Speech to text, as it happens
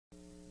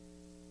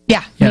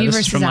Yeah, Yeah, me this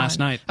is versus from Alan. last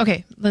night.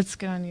 Okay, let's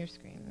go on your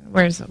screen.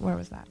 Where was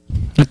that?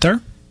 Right there?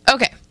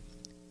 Okay,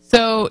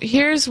 so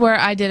here's where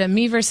I did a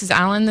me versus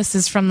Alan. This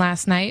is from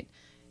last night.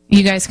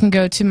 You guys can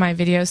go to my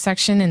video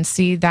section and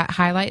see that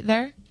highlight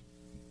there.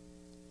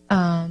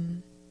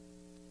 And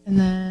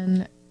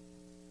then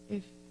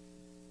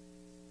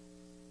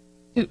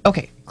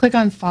okay, click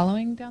on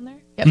following down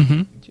there.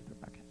 Yep.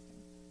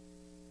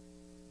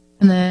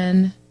 And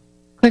then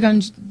click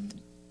on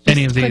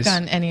Any of these. Click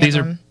on any These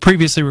of are them.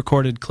 previously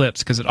recorded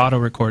clips because it auto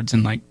records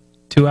in like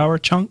 2-hour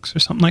chunks or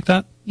something like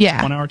that.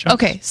 Yeah. 1 hour chunks.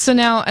 Okay, so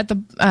now at the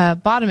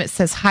bottom it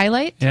says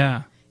highlight.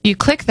 Yeah. You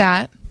click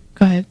that.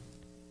 Go ahead.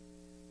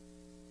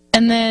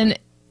 And then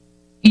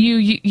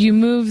you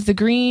move the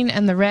green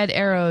and the red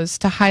arrows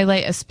to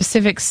highlight a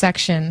specific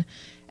section,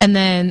 and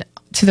then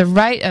to the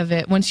right of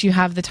it, once you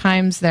have the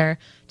times there,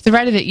 to the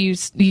right of it, you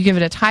give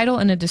it a title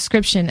and a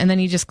description, and then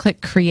you just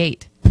click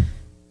create.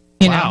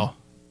 You know? Wow.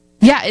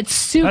 Yeah, it's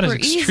super That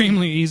is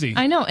extremely easy.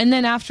 I know. And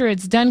then after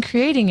it's done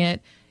creating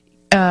it,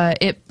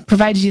 it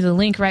provides you the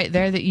link right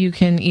there that you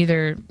can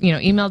either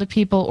email to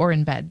people or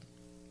embed.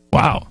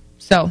 Wow.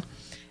 So,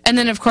 and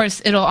then of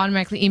course it'll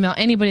automatically email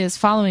anybody that's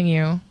following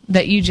you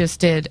that you just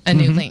did a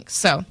new link.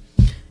 So,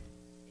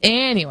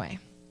 anyway.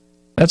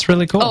 That's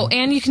really cool. Oh,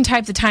 and you can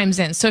type the times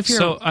in. So if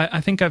you're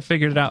I think I've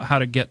figured out how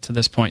to get to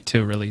this point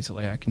too really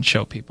easily. I can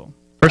show people.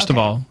 First of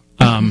all,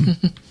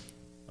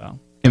 well,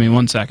 give me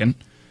 1 second.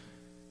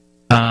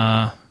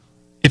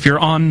 If you're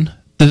on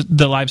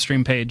the live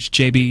stream page,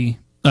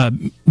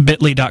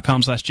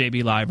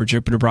 bit.ly.com/jblive or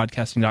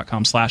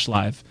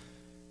jupiterbroadcasting.com/live,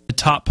 the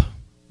top,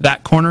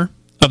 that corner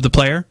of the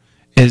player,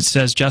 it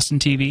says Justin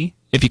TV.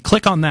 If you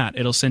click on that,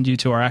 it'll send you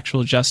to our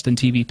actual Justin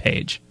TV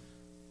page.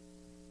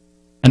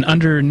 And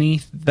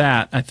underneath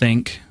that, I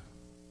think,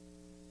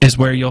 is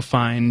where you'll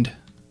find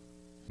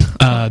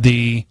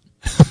the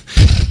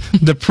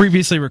the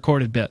previously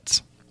recorded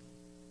bits.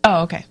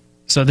 Oh, okay.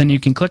 So then you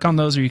can click on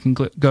those, or you can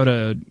go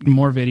to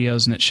more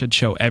videos, and it should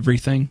show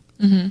everything.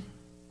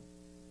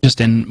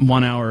 Just in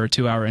 1 hour or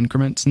 2 hour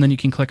increments, and then you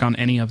can click on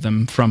any of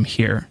them from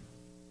here.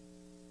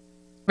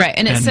 Right,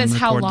 and it says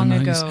how record long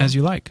them ago. as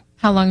you like.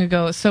 How long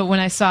ago? So when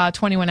I saw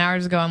 21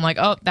 hours ago, I'm like,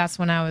 oh, that's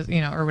when I was,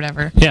 or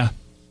whatever. Yeah.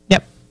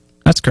 Yep.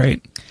 That's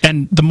great.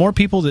 And the more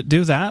people that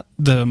do that,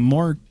 the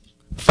more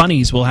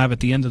funnies we'll have at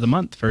the end of the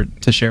month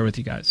to share with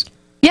you guys.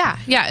 Yeah.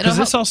 Because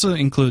this also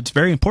includes,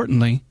 very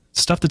importantly,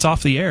 stuff that's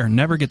off the air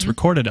never gets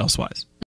recorded elsewise.